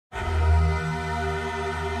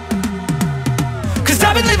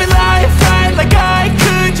I've been living life right like I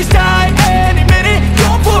could just die any minute.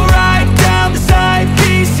 Going for a ride down the side,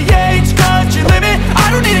 PCH, country limit.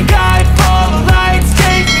 I don't need a guide, follow lights,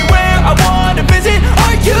 take me where I wanna visit.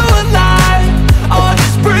 Are you alive? Or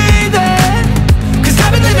just breathing? Cause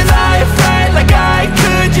I've been living life right like I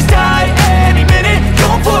could just die any minute.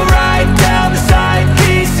 Going for a ride down the side,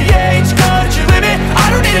 PCH, country limit.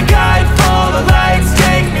 I don't need a guide, follow lights,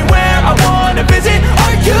 take me where I wanna visit.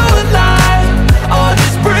 Are you alive? Or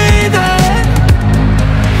just breathing?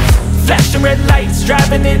 Flashing red lights,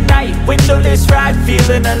 driving at night, windowless ride,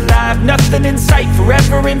 feeling alive. Nothing in sight,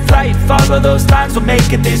 forever in flight. Follow those lines, we'll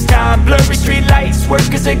make it this time. Blurry street lights, work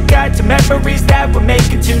as a guide to memories that we're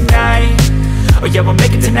making tonight. Oh yeah, we'll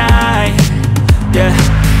make it tonight. Yeah.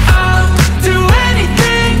 I'll do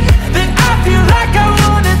anything that I feel like I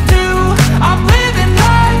wanna do. I'm living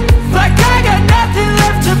life like I got nothing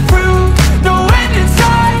left to prove. No end in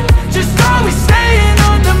sight, just always staying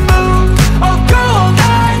on the move. I'll go all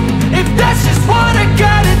night if that's just what I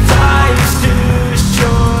gotta do. Life's too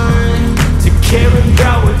short to care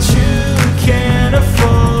about what you can't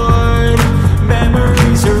afford.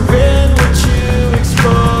 Memories are in what you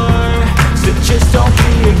explore, so just don't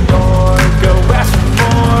be ignored. Go ask for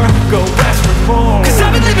more, go ask for more. Cause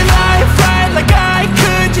I've been living life right like I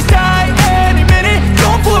could just die any minute.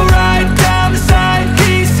 Going for a ride down the side,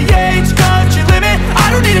 PCH, country limit. I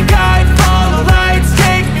don't need a guide, follow lights,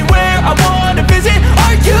 take me where I wanna visit.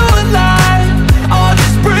 Are you alive? Or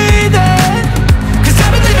just breathing? Cause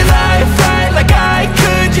I've been living life right like I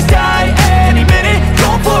could just die any minute.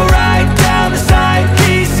 Going for a ride down the side,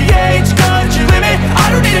 PCH, country limit. I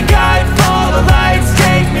don't need a guide, follow lights,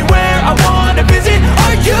 take me where I wanna visit.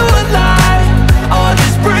 Are you alive? Or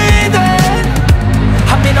just breathing?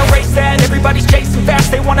 I'm in a race that everybody's chasing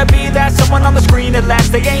fast. They wanna be that someone on the screen at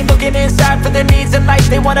last. They ain't looking inside for their needs in life.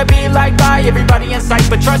 They wanna be liked by everybody in sight.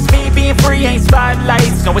 But trust me, being free ain't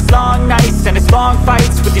spotlights. No, it's long nights and it's long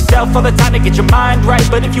fights with yourself all the time to get your mind right.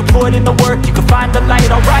 But if you put in the work, you can find the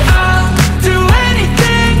light, alright. I'll do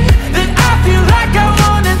anything that I feel like I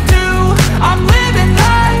wanna do. I'm living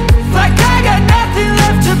life like I got nothing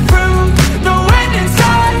left to prove. No end in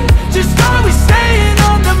sight, just always staying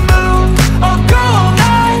on the move. I'll go all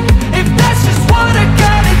night if that's just what I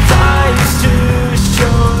gotta do. Life's too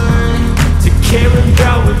short to care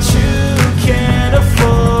about what you can't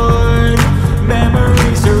afford.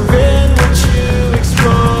 Memories are in what you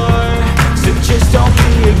explore, so just don't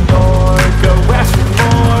be ignored. Go ask for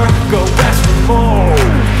more, go ask for more.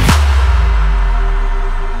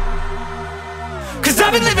 Cause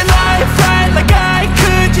I've been living life right like I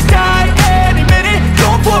could just die any minute.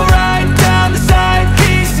 Going for a ride down the side,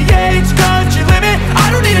 PCH, country limit. I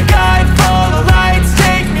don't need a guide, follow lights,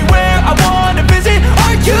 take me where I wanna visit.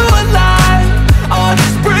 Are you alive? Or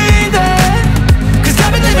just breathing? Cause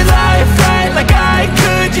I've been living life right like I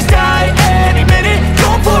could just die any minute.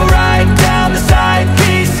 Going for a ride down the side,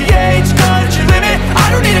 PCH, country limit.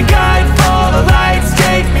 I don't need a guide, follow lights,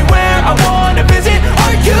 take me where I wanna visit.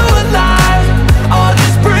 Are you alive? Or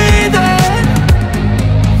just breathing?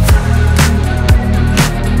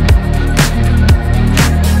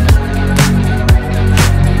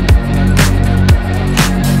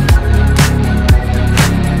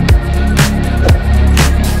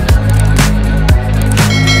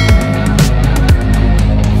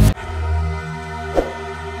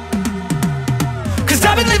 Cause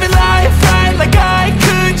I've been living life right like I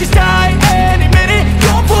could just die any minute.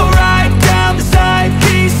 Going for a ride down the side,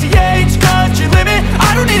 PCH, country limit.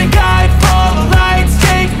 I don't need a guide, follow lights,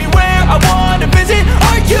 take me where I wanna visit.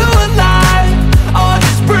 Are you alive? Or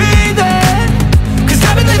just breathing? Cause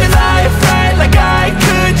I've been living life right like I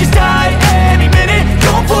could just die any minute.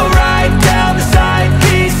 Going for a ride down the side,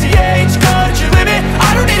 PCH, country limit.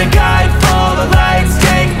 I don't need a guide, follow lights,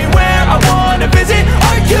 take me where I wanna visit.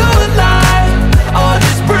 Are you alive? Or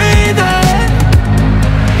just breathing?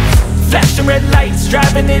 Flashing red lights,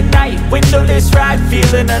 driving at night, windowless ride,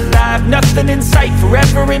 feeling alive. Nothing in sight,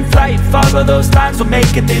 forever in flight. Follow those lines, we'll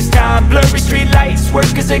make it this time. Blurry street lights,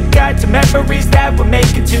 work as a guide to memories that we're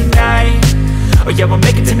making tonight. Oh yeah, we'll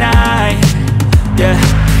make it tonight. Yeah.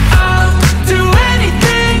 I'll do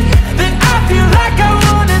anything that I feel like I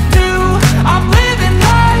wanna do. I'm living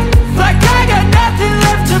life like I got nothing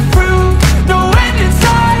left to prove. No end in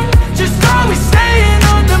sight, just always staying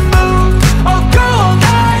on the move. I'll go all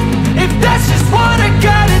night if that's just what I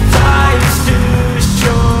gotta do. Life's too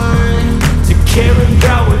short to care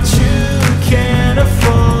about what you can't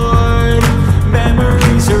afford.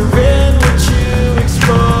 Memories are in what you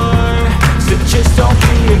explore, so just don't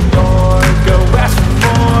be ignored. Go ask for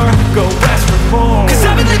more.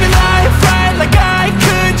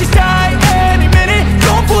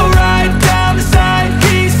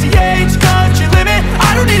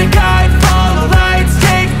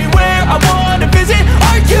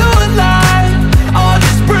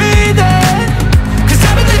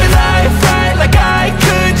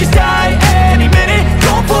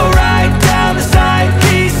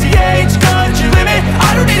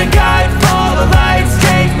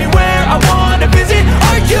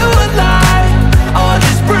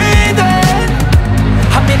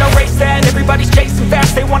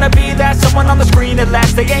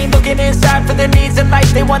 They ain't looking inside for their needs in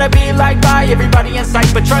life. They wanna be liked by everybody in sight,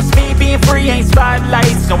 but trust me, being free ain't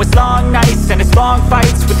spotlights. No, it's long nights and it's long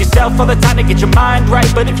fights with yourself all the time to get your mind right.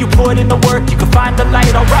 But if you put in the work, you can find the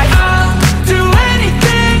light, alright. I'll do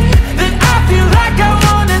anything that I feel like I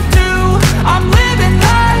wanna do. I'm living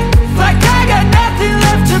life like I got nothing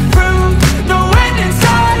left to prove.